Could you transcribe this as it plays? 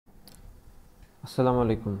আসসালামু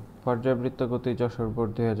আলাইকুম। পর্যায়বৃত্ত গতি যশোর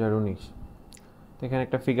বোর্ড 2019। এখানে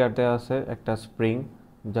একটা ফিগার দেওয়া আছে, একটা স্প্রিং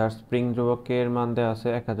যার স্প্রিং ধ্রুবক কে এর মান দেওয়া আছে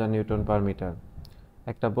 1000 নিউটন পার মিটার।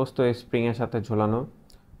 একটা বস্তু এই স্প্রিং এর সাথে ঝোলানো,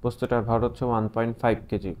 বস্তুটার ভর হচ্ছে 1.5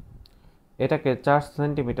 কেজি। এটাকে 4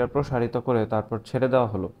 সেন্টিমিটার প্রসারিত করে তারপর ছেড়ে দেওয়া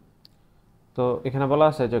হলো। তো এখানে বলা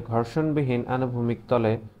আছে যে ঘর্ষণবিহীন আনুভূমিক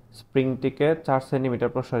তলে স্প্রিংটিকে 4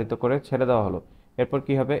 সেন্টিমিটার প্রসারিত করে ছেড়ে দেওয়া হলো। এরপর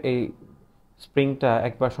কি হবে? এই স্প্রিংটা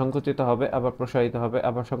একবার সংকুচিত হবে, আবার প্রসারিত হবে,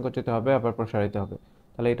 আবার সংকুচিত হবে, আবার প্রসারিত হবে।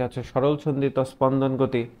 তাহলে এটা হচ্ছে সরল ছন্দিত স্পন্দন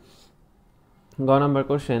গতি। গ নম্বর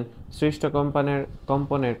কোশ্চেন, সৃষ্ট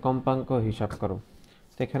কম্পনের কম্পাঙ্ক হিসাব করো।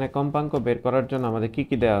 তো এখানে কম্পাঙ্ক বের করার জন্য আমাদের কি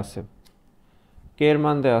কি দেওয়া আছে? কে এর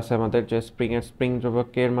মান দেওয়া আছে আমাদের, যে স্প্রিং ধ্রুবক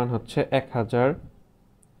কে এর মান হচ্ছে 1000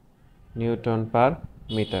 নিউটন পার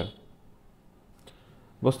মিটার।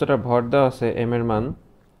 বস্তুটার ভর দেওয়া আছে এম এর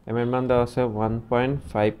মান দেওয়া আছে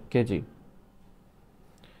 1.5 KG.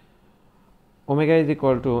 Omega is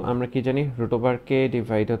equal to আমরা কি জানি, √k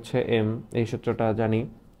ডিভাইড হচ্ছে এম, এই সূত্রটা জানি।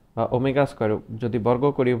 বা ওমেগা স্কোয়ার যদি বর্গ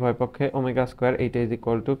করি উভয় পক্ষে, ওমেগা স্কোয়ার এইটা is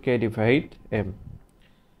equal to K divide M,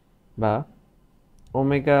 বা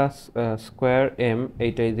ওমেগা স্কোয়ার এম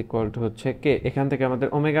এইটা ইজ ইকুয়াল টু হচ্ছে কে। এখান থেকে আমাদের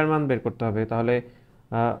ওমেগার মান বের করতে হবে, তাহলে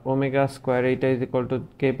ওমেগা স্কোয়ার এইটা is equal to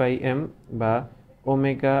K by M, বা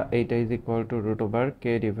ওমেগা এইটা is equal to √k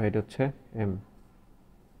divide হচ্ছে এম।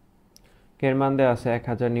 কে এর মান দেওয়া আছে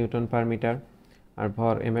 1000 নিউটন পার মিটার, আর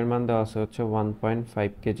ভর এম এর মান দেওয়া আছে হচ্ছে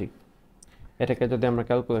 1.5 কেজি। এটাকে যদি আমরা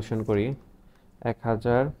ক্যালকুলেশন করি,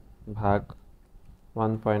 1000 ভাগ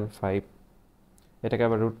 1.5, এটাকে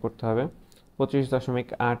আবার রুট করতে হবে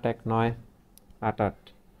 25.81988,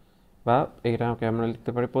 বা এটাকে আমরা লিখতে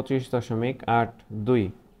পারি 25.82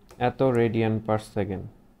 এত রেডিয়ান পার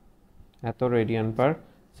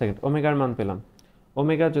সেকেন্ড। ওমেগার মান পেলাম।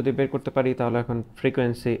 ওমেগা যদি বের করতে পারি তাহলে এখন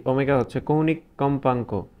ফ্রিকোয়েন্সি, ওমেগা হচ্ছে কৌণিক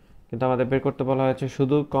কম্পাঙ্ক, কিন্তু আমাদের বের করতে বলা হয়েছে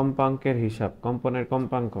শুধু কম্পাঙ্কের হিসাব, কম্পনের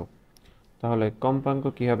কম্পাঙ্ক। তাহলে কম্পাঙ্ক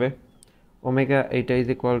কি হবে? ওমেগা এইটা ইজ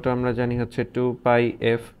ইকুয়াল টু আমরা জানি হচ্ছে 2 পাই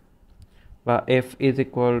এফ, বা F is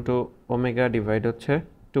equal to omega divide হচ্ছে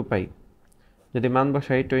 2 পাই। যদি মান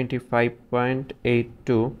বসাই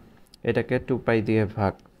 25.82, এটাকে 2 পাই দিয়ে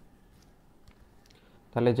ভাগ,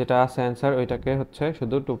 তাহলে যেটা আছে অ্যান্সার ওইটাকে হচ্ছে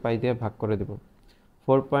শুধু 2 পাই দিয়ে ভাগ করে দেব।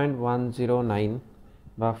 4.109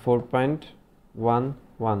 বা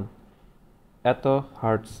 4.11 এত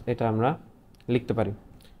হার্টস, এটা আমরা লিখতে পারি।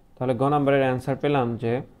 তাহলে গ নম্বরের অ্যান্সার পেলাম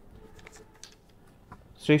যে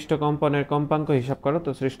সৃষ্ট কম্পনের কম্পাঙ্ক হিসাব করো।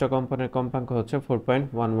 তো সৃষ্ট কম্পনের কম্পাঙ্ক হচ্ছে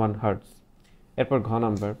 4.11 হার্টস। এরপর ঘ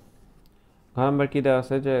নম্বর কি দেওয়া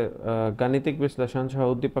আছে, যে গাণিতিক বিশ্লেষণ সহ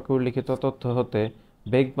উদ্দীপকে উল্লিখিত তথ্য হতে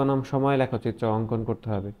বেগ বনাম সময় লেখচিত্র অঙ্কন করতে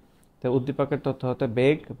হবে। তো উদ্দীপকের তথ্য হতে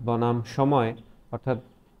বেগ বনাম সময়, অর্থাৎ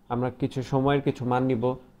আমরা কিছু সময়ের কিছু মান নিব,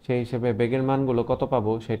 সেই হিসেবে বেগের মানগুলো কত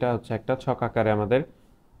পাবো সেটা হচ্ছে একটা ছক আকারে আমাদের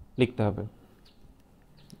লিখতে হবে।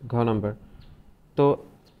 ঘ নম্বর, তো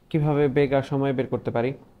কিভাবে বেগ আর সময় বের করতে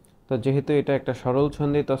পারি? তো যেহেতু এটা একটা সরল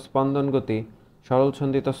ছন্দিত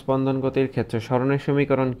স্পন্দন গতির ক্ষেত্রে সরণের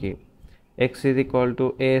সমীকরণ কি? x is equal to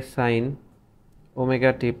a sine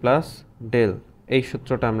omega t plus del, এই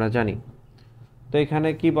সূত্রটা আমরা জানি। তো এখানে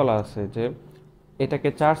কি বলা আছে, যে এটাকে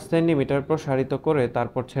 4 সেন্টিমিটার প্রসারিত করে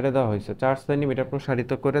তারপর ছেড়ে দেওয়া হয়েছে। 4 সেন্টিমিটার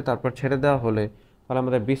প্রসারিত করে তারপর ছেড়ে দেওয়া হলে তাহলে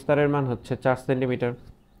আমাদের বিস্তারের মান হচ্ছে 4 সেন্টিমিটার।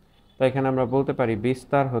 তো এখানে আমরা বলতে পারি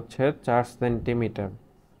বিস্তার হচ্ছে 4 সেন্টিমিটার।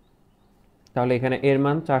 তাহলে এখানে এর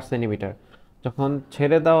মান 4 সেন্টিমিটার। যখন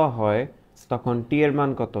ছেড়ে দেওয়া হয় তখন টি এর মান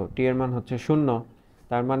কত? টি এর মান হচ্ছে 0।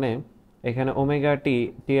 তার মানে এখানে ওমেগা টি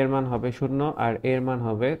এর মান হবে 0, আর এর মান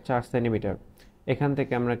হবে 4 সেন্টিমিটার। এখান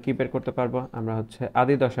থেকে আমরা কি বের করতে পারবো? আমরা হচ্ছে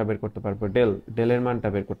আদি দশা বের করতে পারবো, ডেলের মানটা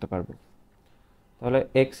বের করতে পারবো। তাহলে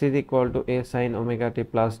x is equal to a sine omega t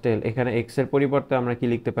plus del, এখানে x এর পরিবর্তে আমরা কি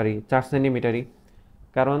লিখতে পারি? 4 সেন্টিমিটারই,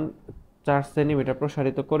 কারণ 4 সেন্টিমিটার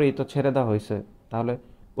প্রসারিত করেই তো ছেড়ে দেওয়া হয়েছে। তাহলে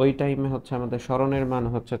ওই টাইমে হচ্ছে আমাদের সরণের মান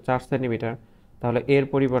হচ্ছে 4 সেন্টিমিটার। তাহলে এর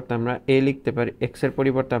পরিবর্তে আমরা এ লিখতে পারি, x এর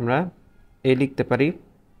পরিবর্তে আমরা এ লিখতে পারি।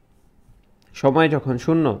 সময়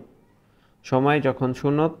যখন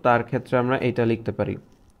শূন্য তার ক্ষেত্রে আমরা এইটা লিখতে পারি,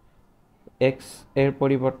 x এর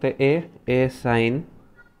পরিবর্তে এ sine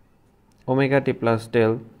omega t plus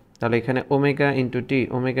del. তাহলে এখানে omega into T,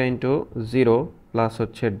 omega into 0 plus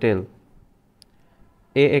হচ্ছে ডেল,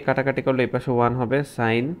 এ কাটাকাটি করলে এই পাশে 1 হবে,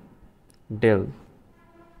 সাইন ডেল।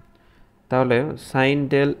 তাহলে সাইন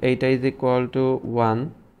ডেল এইটা is equal to 1,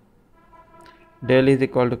 del is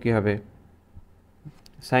equal to কী হবে?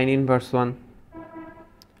 Sign inverse 1।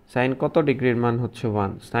 সাইন কত ডিগ্রির মান হচ্ছে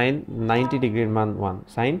 1, সাইন 90 ডিগ্রির মান 1,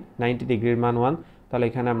 সাইন 90 ডিগ্রির মান 1। তাহলে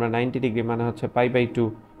এখানে আমরা 90 ডিগ্রি মানে হচ্ছে π/2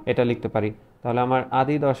 এটা লিখতে পারি। তাহলে আমার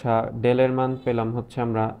আদি দশা ডেলের মান পেলাম হচ্ছে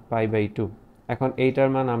আমরা π/2। এখন এইটার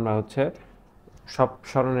মান আমরা হচ্ছে সব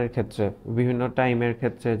সরণের ক্ষেত্রে বিভিন্ন টাইমের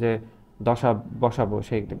ক্ষেত্রে যে দশা বসাবো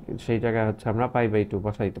সেই জায়গায় হচ্ছে আমরা π/2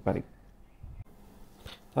 বসাইতে পারি।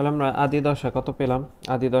 তাহলে আমরা আদি দশা কত পেলাম?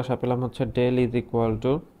 আদি দশা পেলাম হচ্ছে ডেল ইজ ইকুয়াল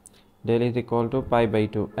টু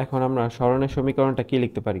π/2। এখন আমরা সরণের সমীকরণটা কি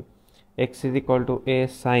লিখতে পারি? x is equal to a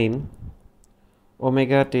sine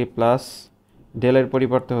omega t plus ডেলের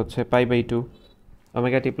পরিবর্তে হচ্ছে π/2।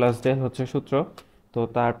 ওমেগা টি প্লাস ডেল হচ্ছে সূত্র, তো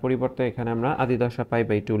তার পরিবর্তে এখানে আমরা আদি দশা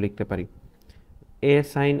π/2 লিখতে পারি। a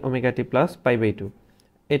sine omega t plus π/2,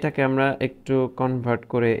 এটাকে আমরা একটু কনভার্ট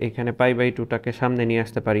করে এখানে π/2টাকে সামনে নিয়ে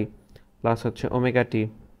আসতে পারি, প্লাস হচ্ছে ওমেগা টি।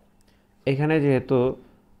 এখানে যেহেতু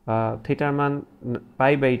থিটার মান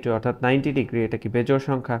π/2 অর্থাৎ 90 ডিগ্রি, এটা কি বেজোড়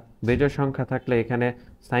সংখ্যা? বেজোড় সংখ্যা থাকলে এখানে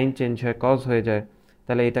সাইন চেঞ্জ হয়ে কজ হয়ে যায়,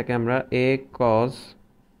 তাহলে এটাকে আমরা a cos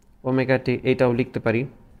ওমেগা টি এইটাও লিখতে পারি।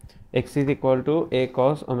 x is equal to a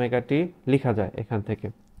cos omega t লেখা যায় এখান থেকে।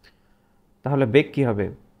 তাহলে বেগ কি হবে?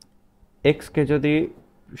 এক্সকে যদি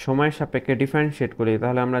সময়ের সাপেক্ষে ডিফারেন্সিয়েট করি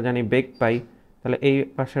তাহলে আমরা জানি বেগ পাই, তাহলে এই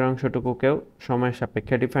পাশের অংশটুকুকেও সময়ের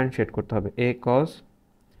সাপেক্ষে ডিফারেন্সিয়েট করতে হবে, a cos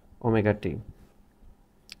ওমেগা টি।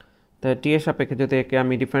 তাহলে টি এর সাপেক্ষে যদি একে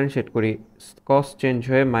আমি ডিফারেন্সিয়েট করি, কস চেঞ্জ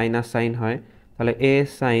হয়ে মাইনাস সাইন হয়, তাহলে a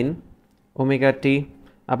সাইন ওমেগা টি।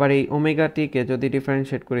 আবার এই ওমেগা টিকে যদি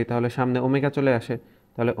ডিফারেন্সিয়েট করি তাহলে সামনে ওমেগা চলে আসে,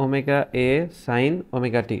 তাহলে omega a sine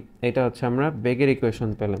omega t. এটা হচ্ছে আমরা বেগের ইকুয়েশন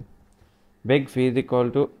পেলাম, বেগ v is equal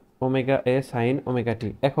to omega a sine omega t.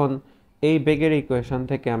 এখন এই বেগের ইকুয়েশন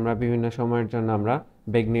থেকে আমরা বিভিন্ন সময়ের জন্য আমরা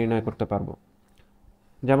বেগ নির্ণয় করতে পারবো।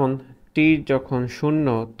 যেমন টি যখন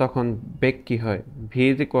 0 তখন বেগ কি হয়? v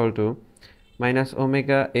is equal to minus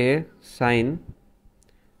omega a sine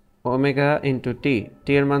omega into T.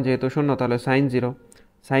 টি এর মান যেহেতু 0 তাহলে সাইন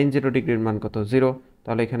 0 ডিগ্রির মান কত? 0।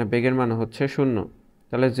 তাহলে এখানে বেগের মান হচ্ছে 0,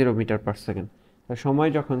 তাহলে 0 মিটার পার সেকেন্ড। সময়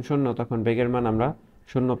যখন 0 তখন বেগের মান আমরা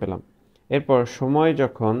 0 পেলাম। এরপর সময়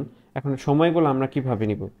যখন, এখন সময়গুলো আমরা কিভাবে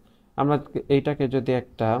নিব? আমরা এইটাকে যদি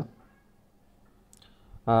একটা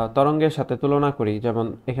তরঙ্গের সাথে তুলনা করি, যেমন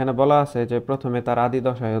এখানে বলা আছে যে প্রথমে তার আদি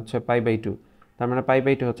দশায় হচ্ছে π/2, তার মানে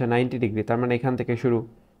π/2 হচ্ছে 90 ডিগ্রি, তার মানে এখান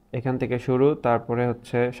থেকে শুরু, তারপরে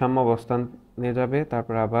হচ্ছে সাম্যাবস্থান নিয়ে যাবে,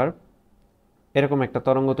 তারপরে আবার এরকম একটা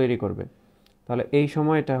তরঙ্গ তৈরি করবে। তাহলে এই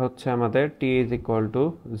সময়টা হচ্ছে আমাদের t ইজ ইকুয়াল টু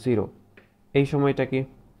 0। এই সময়টা কি?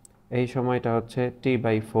 এই সময়টা হচ্ছে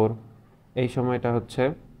t/4। এই সময়টা হচ্ছে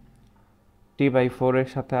t/4 এর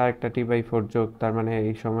সাথে আরেকটা t/4 যোগ, তার মানে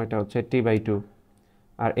এই সময়টা হচ্ছে t/2।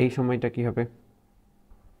 আর এই সময়টা কি হবে?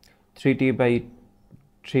 3t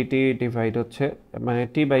ডিভাইড হচ্ছে, মানে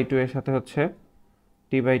t/2 এর সাথে হচ্ছে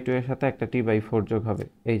t/2 এর সাথে একটা t/4 যোগ হবে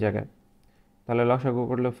এই জায়গায়। তাহলে লসাগু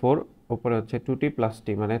করলে 4, উপরে হচ্ছে 2t প্লাস t,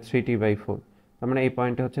 মানে 3t/4। তার মানে এই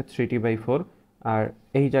পয়েন্টে হচ্ছে 3t/4, আর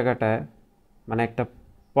এই জায়গাটায় মানে একটা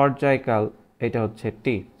পর্যায়কাল, এটা হচ্ছে t,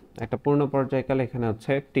 একটা পূর্ণ পর্যায়কাল এখানে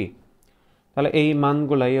হচ্ছে t। তাহলে এই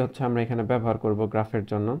মানগুলাই হচ্ছে আমরা এখানে ব্যবহার করব গ্রাফের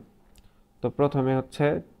জন্য। তো প্রথমে হচ্ছে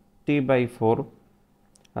t/4,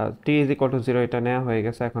 t is equal to 0 এটা নেওয়া হয়ে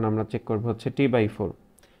গেছে, এখন আমরা চেক করব হচ্ছে t/4।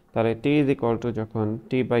 তাহলে t ইজ ইকুয়াল টু যখন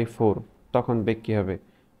t/4 তখন বেগ কী হবে?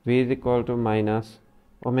 v is equal to minus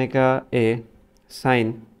omega a sine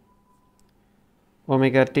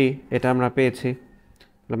omega t, এটা আমরা পেয়েছি।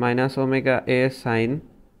 তাহলে মাইনাস ওমেগা a সাইন,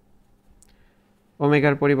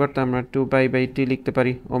 ওমেগার পরিবর্তে আমরা 2π/t লিখতে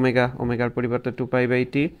পারি, ওমেগার পরিবর্তে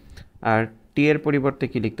 2π/t, আর টি এর পরিবর্তে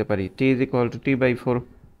কি লিখতে পারি? t is equal to t/4।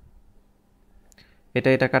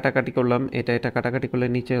 এটা কাটাকাটি করলাম, এটা কাটাকাটি করলে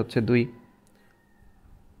নিচে হচ্ছে 2,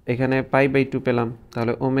 এখানে π/2 পেলাম।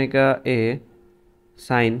 তাহলে ওমেগা a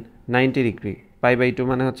সাইন 90 ডিগ্রি, π/2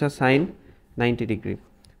 মানে হচ্ছে সাইন 90 ডিগ্রি।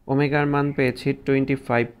 ওমেগার মান পেয়েছি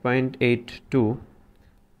 25.82,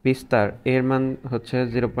 বিস্তার এর মান হচ্ছে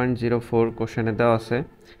 0.04 কোশ্চেনে দেওয়া আছে,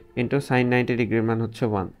 ইন্টু সাইন 90 ডিগ্রির মান হচ্ছে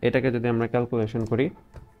 1। এটাকে যদি আমরা ক্যালকুলেশন করি,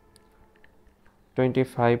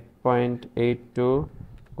 25.82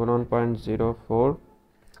 গুণন 0.04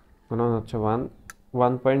 গুণন হচ্ছে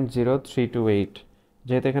 1.0328,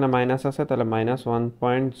 যেহেতু এখানে মাইনাস আছে তাহলে মাইনাস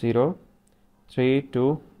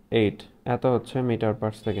 1.0328, এত হচ্ছে মিটার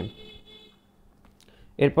পার সেকেন্ড।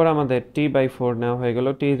 এরপর আমাদের t/4 নেওয়া হয়ে গেল,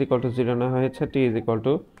 t ইজ ইকুয়াল টু 0 নেওয়া হয়েছে, t is equal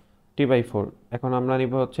to t/4। এখন আমরা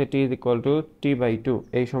নিব হচ্ছে t is equal to t/2।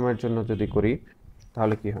 এই সময়ের জন্য যদি করি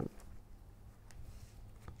তাহলে কি হয়?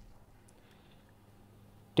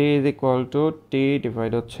 t is equal to t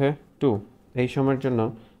divide হচ্ছে 2। এই সময়ের জন্য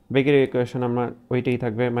বেগের ইকুয়েশন আমরা ওইটাই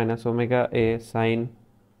থাকবে, minus omega a sine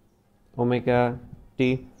omega t,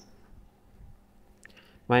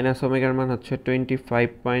 minus ওমেগার মান হচ্ছে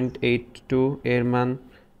 25.82, এর মান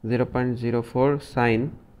 0.04 সাইন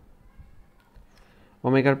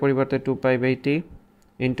ওমেগার পরিবর্তে 2π/t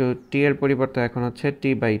ইন্টু টি এর পরিবর্তে এখন হচ্ছে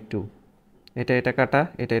t/2। এটা কাটা,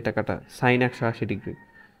 এটা কাটা, সাইন 180 ডিগ্রি,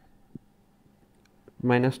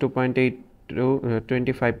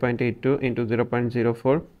 -2.82 ইন্টু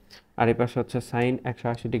 0.04, আর এই পাশে হচ্ছে সাইন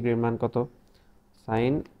 180 ডিগ্রির মান কত?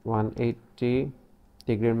 সাইন 180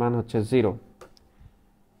 ডিগ্রির মান হচ্ছে 0।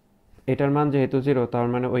 এটার মান যেহেতু 0, তার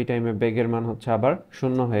মানে ওই টাইমে বেগের মান হচ্ছে আবার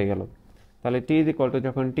 0 হয়ে গেল। তাহলে t ইজ ইকুয়াল টু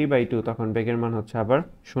যখন t/2, তখন বেগের মান হচ্ছে আবার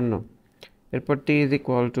 0। এরপর t ইজ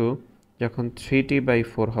ইকুয়াল টু যখন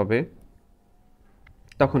 3t/4 হবে,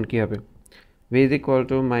 তখন কি হবে? v is equal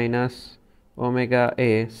to minus omega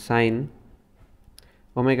a sign,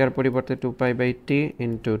 ওমেগার পরিবর্তে 2π/t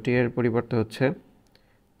ইন্টু t এর পরিবর্তে হচ্ছে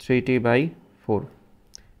 3t/4,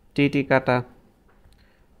 t কাটা,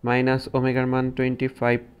 মাইনাস ওমেগার মান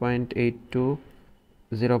 25.82,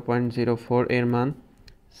 0.04 এর মান,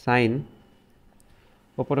 সাইন,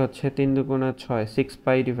 ওপরে হচ্ছে 3 দুগুণে 6,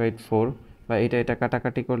 6π/4, বা এটা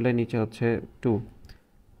কাটাকাটি করলে নিচে হচ্ছে 2,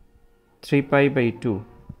 3π/2,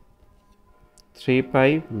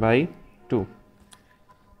 3π/2,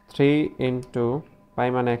 3 ইন্টু পাই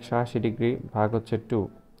মানে 180 ডিগ্রি ভাগ হচ্ছে 2,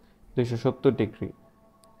 270 ডিগ্রি,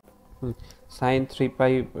 সাইন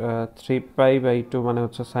 3π/2 মানে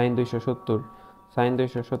হচ্ছে সাইন 270, সাইন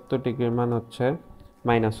 270 ডিগ্রির মান হচ্ছে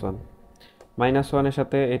 -1, -1 এর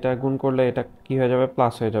সাথে এটা গুণ করলে এটা কি হয়ে যাবে?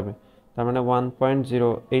 প্লাস হয়ে যাবে। তার মানে 1.0,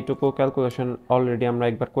 এইটুকু ক্যালকুলেশন অলরেডি আমরা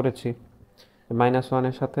একবার করেছি। -1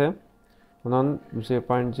 এর সাথে গুণন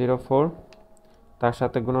 0.04, তার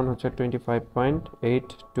সাথে গুণন হচ্ছে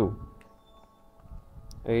 25.82,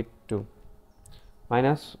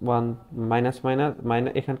 -1, মাইনাস,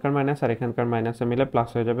 এখানকার মাইনাস আর এখানকার মাইনাসে মিলে প্লাস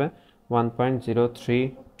হয়ে যাবে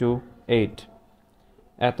 1.0328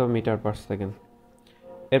 এত মিটার পার সেকেন্ড।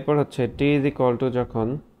 এরপর হচ্ছে t ইজ ইকুয়াল টু যখন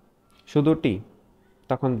শুধু t,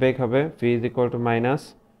 তখন বেগ হবে v is equal to minus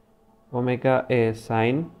omega a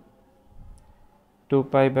sign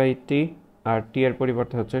 2π/t, R t এর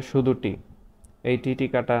পরিবর্তে হচ্ছে শুধু t, এই t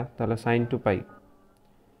কাটা, তাহলে সাইন 2π,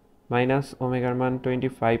 মাইনাস ওমেগার মান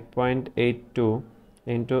 25.82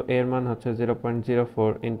 ইন্টু এর মান হচ্ছে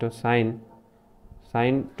 0.04 ইন্টু সাইন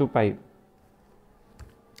 2π,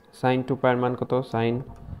 সাইন 2π এর মান কত? সাইন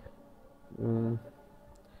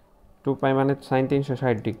 2π মানে সাইন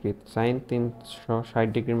 360 ডিগ্রি, সাইন 360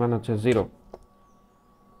 ডিগ্রির মান হচ্ছে 0।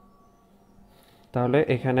 তাহলে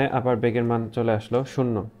এখানে আবার বেগের মান চলে আসলো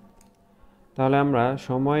 0। তাহলে আমরা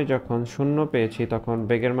সময় যখন 0 পেয়েছি, তখন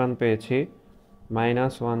বেগের মান পেয়েছি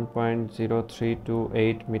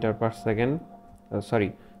 -1.0328 মিটার পার সেকেন্ড, সরি,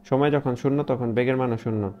 সময় যখন 0 তখন বেগের মানও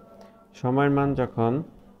 0। সময়ের মান যখন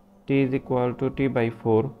t is equal to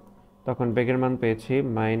t/4, তখন বেগের মান পেয়েছি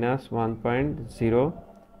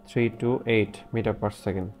 -1.0328 মিটার পার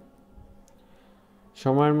সেকেন্ড।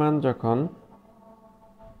 সময়ের মান যখন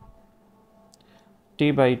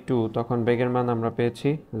t/2, তখন বেগের মান আমরা পেয়েছি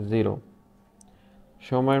 0।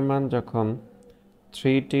 সময়ের মান যখন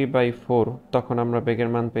 3t/4, তখন আমরা বেগের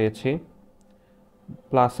মান পেয়েছি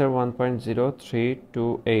প্লাসের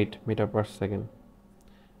 1.0328 মিটার পার সেকেন্ড।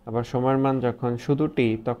 আবার সময়ের মান যখন শুধু t,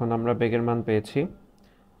 তখন আমরা বেগের মান পেয়েছি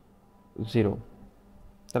 0।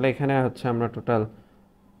 তাহলে এখানে হচ্ছে আমরা টোটাল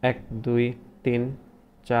 1 2 3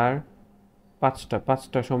 4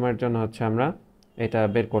 5টা সময়ের জন্য হচ্ছে আমরা এটা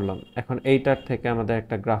বের করলাম। এখন এইটার থেকে আমাদের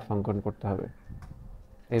একটা গ্রাফ অঙ্কন করতে হবে,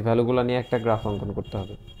 এই ভ্যালুগুলো নিয়ে একটা গ্রাফ অঙ্কন করতে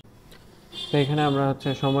হবে। তো এখানে আমরা হচ্ছে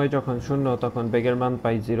সময় যখন 0, তখন বেগের মান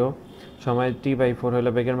পাই 0, সময় t/4 হলে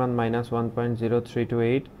বেগের মান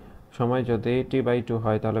 -1.0328, সময় যদি t/2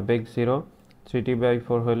 হয় তাহলে বেগ 0,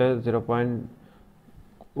 3t/4 হলে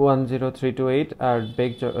 0.10328, আর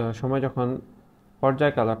বেগ সময় যখন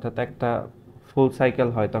পর্যায়কাল অর্থাৎ একটা ফুল সাইকেল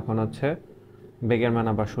হয়, তখন হচ্ছে বেগের মান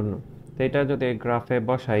আবার 0। তো এটা যদি গ্রাফে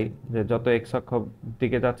বসাই, যে যত x অক্ষ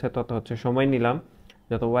দিকে যাচ্ছে তত হচ্ছে সময় নিলাম,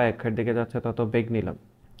 যত y অক্ষের দিকে যাচ্ছে তত বেগ নিলাম।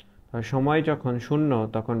 সময় যখন 0,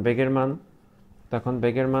 তখন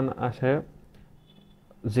বেগের মান আসে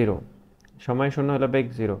 0, সময় 0 হলে বেগ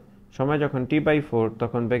 0। সময় যখন t/4,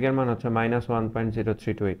 তখন বেগের মান হচ্ছে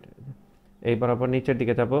 -1.0328, এই বরাবর নিচের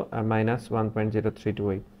দিকে যাব, আর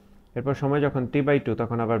 -1.0328। এরপর সময় যখন t/2,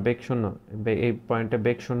 তখন আবার বেগ 0, এই পয়েন্টে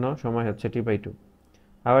বেগ 0, সময় হচ্ছে t/2।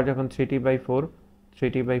 আবার যখন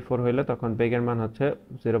 3t/4 হইলে তখন বেগের মান হচ্ছে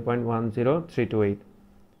 0.10328।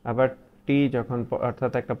 আবার t যখন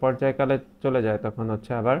অর্থাৎ একটা পর্যায়কালে চলে যায়, তখন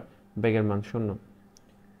হচ্ছে আবার বেগের মান 0।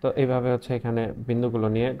 তো এইভাবে হচ্ছে এখানে বিন্দুগুলো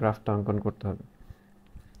নিয়ে গ্রাফটা অঙ্কন করতে হবে।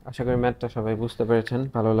 আশা করি ম্যাথটা সবাই বুঝতে পেরেছেন।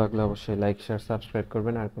 ভালো লাগলে অবশ্যই লাইক শেয়ার সাবস্ক্রাইব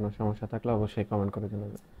করবেন, আর কোনো সমস্যা থাকলে অবশ্যই কমেন্ট করে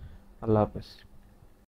জানাবেন। আল্লাহ হাফেজ।